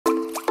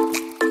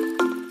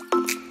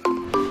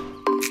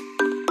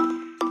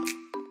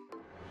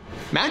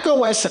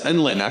macOS and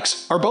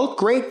Linux are both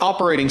great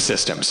operating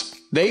systems.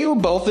 They are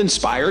both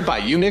inspired by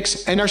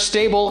Unix and are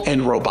stable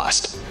and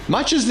robust.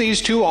 Much as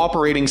these two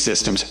operating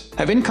systems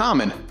have in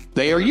common,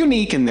 they are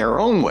unique in their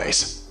own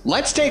ways.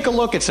 Let's take a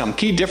look at some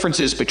key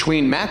differences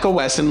between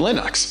macOS and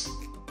Linux.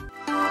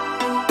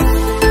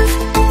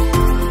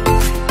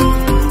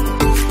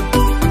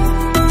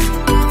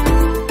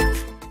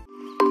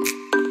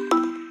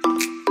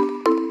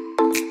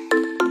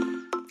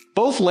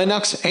 Both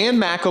Linux and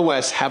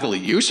macOS heavily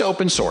use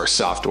open-source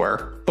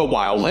software, but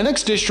while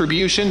Linux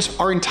distributions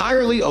are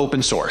entirely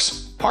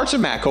open-source, parts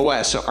of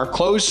macOS are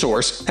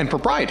closed-source and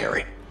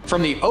proprietary.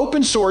 From the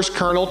open-source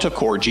kernel to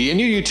core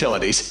GNU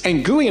utilities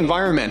and GUI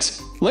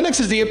environments, Linux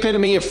is the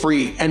epitome of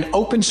free and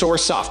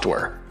open-source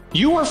software.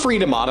 You are free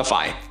to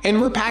modify and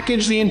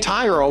repackage the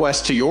entire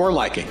OS to your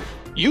liking.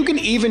 You can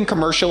even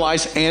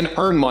commercialize and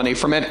earn money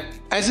from it,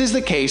 as is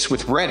the case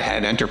with Red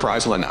Hat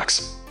Enterprise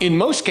Linux. In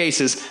most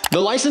cases, the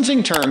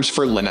licensing terms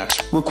for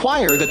Linux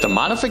require that the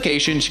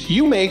modifications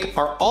you make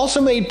are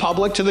also made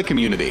public to the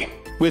community.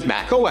 With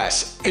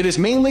macOS, it is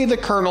mainly the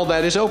kernel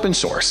that is open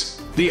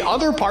source. The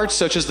other parts,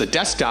 such as the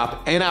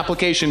desktop and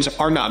applications,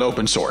 are not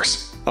open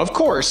source. Of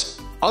course,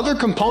 other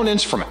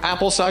components from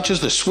Apple, such as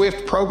the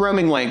Swift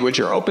programming language,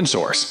 are open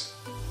source.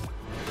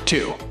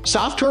 2.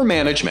 Software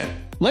management.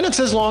 Linux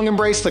has long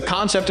embraced the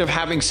concept of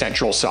having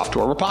central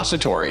software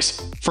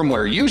repositories, from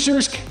where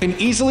users can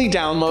easily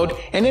download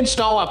and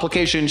install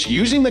applications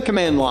using the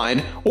command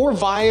line or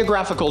via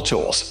graphical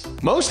tools.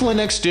 Most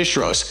Linux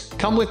distros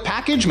come with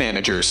package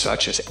managers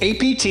such as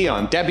apt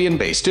on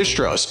Debian-based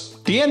distros,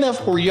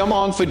 DNF or Yum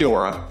on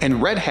Fedora,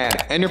 and Red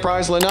Hat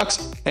Enterprise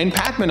Linux, and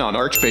Pacman on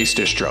Arch-based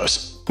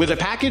distros. With a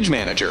package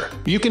manager,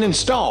 you can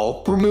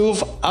install, remove,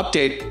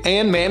 update,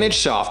 and manage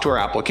software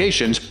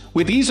applications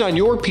with ease on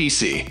your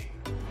PC.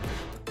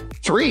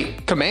 3.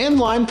 Command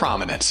line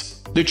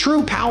prominence. The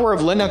true power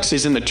of Linux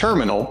is in the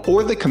terminal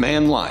or the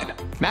command line.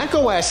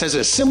 macOS has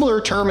a similar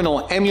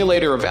terminal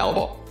emulator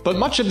available, but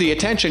much of the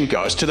attention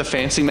goes to the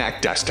fancy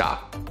Mac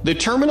desktop. The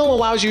terminal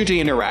allows you to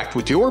interact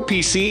with your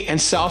PC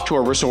and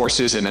software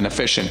resources in an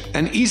efficient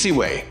and easy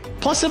way.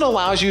 Plus, it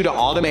allows you to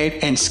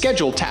automate and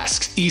schedule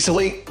tasks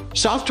easily.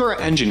 Software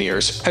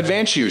engineers,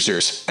 advanced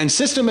users, and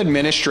system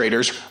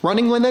administrators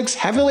running Linux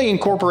heavily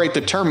incorporate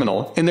the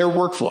terminal in their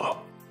workflow.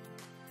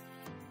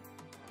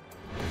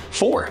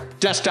 4.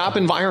 Desktop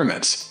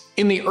environments.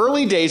 In the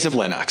early days of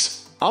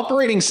Linux,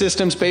 operating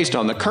systems based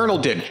on the kernel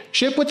didn't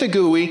ship with the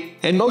GUI,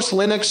 and most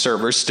Linux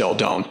servers still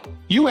don't.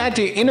 You had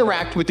to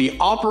interact with the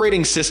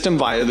operating system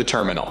via the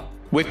terminal.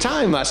 With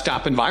time,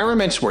 desktop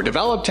environments were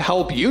developed to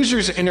help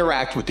users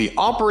interact with the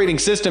operating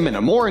system in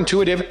a more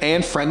intuitive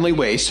and friendly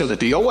way so that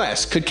the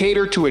OS could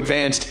cater to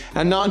advanced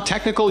and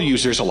non-technical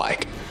users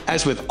alike.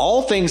 As with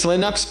all things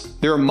Linux,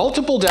 there are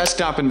multiple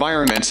desktop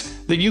environments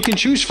that you can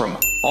choose from,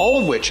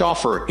 all of which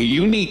offer a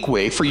unique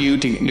way for you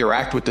to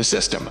interact with the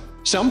system.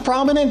 Some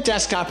prominent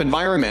desktop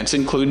environments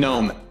include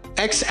GNOME,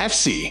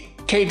 XFC,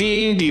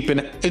 KDE, Deepin,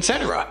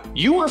 etc.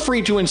 You are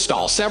free to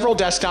install several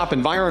desktop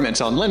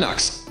environments on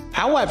Linux.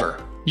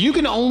 However, you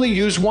can only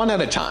use one at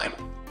a time.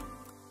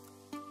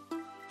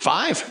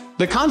 5.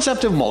 The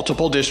concept of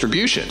multiple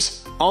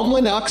distributions. On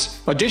Linux,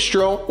 a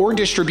distro or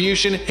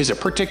distribution is a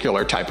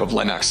particular type of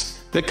Linux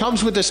that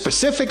comes with a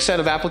specific set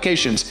of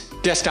applications,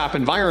 desktop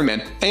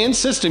environment, and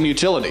system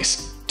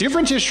utilities.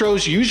 Different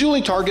distros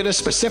usually target a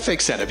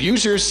specific set of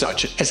users,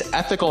 such as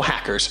ethical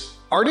hackers,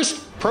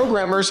 artists,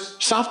 programmers,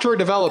 software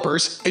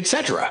developers,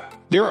 etc.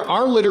 There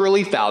are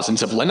literally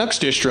thousands of Linux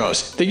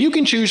distros that you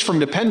can choose from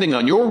depending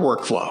on your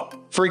workflow.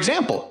 For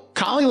example,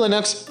 Kali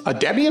Linux, a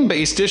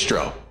Debian-based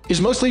distro,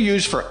 is mostly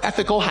used for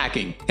ethical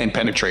hacking and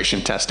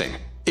penetration testing.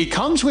 It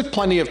comes with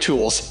plenty of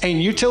tools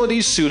and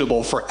utilities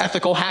suitable for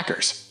ethical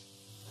hackers.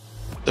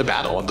 The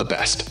battle of the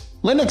best.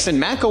 Linux and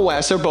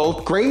macOS are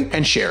both great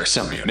and share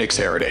some Unix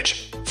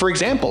heritage. For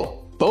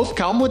example, both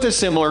come with a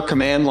similar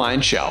command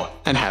line shell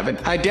and have an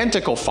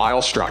identical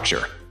file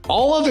structure.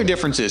 All other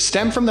differences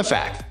stem from the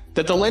fact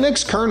that the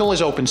Linux kernel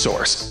is open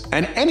source,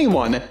 and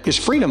anyone is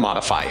free to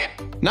modify it.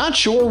 Not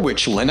sure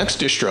which Linux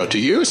distro to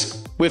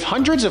use? With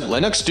hundreds of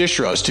Linux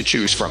distros to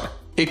choose from,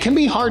 it can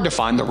be hard to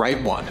find the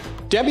right one.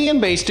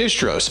 Debian-based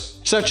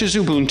distros, such as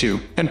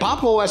Ubuntu and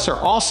Pop! OS, are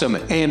awesome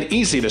and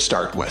easy to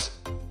start with.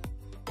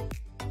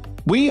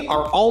 We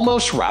are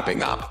almost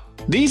wrapping up.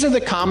 These are the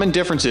common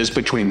differences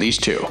between these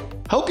two.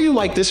 Hope you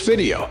like this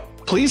video.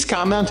 Please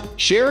comment,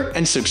 share,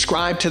 and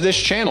subscribe to this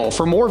channel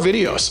for more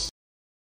videos.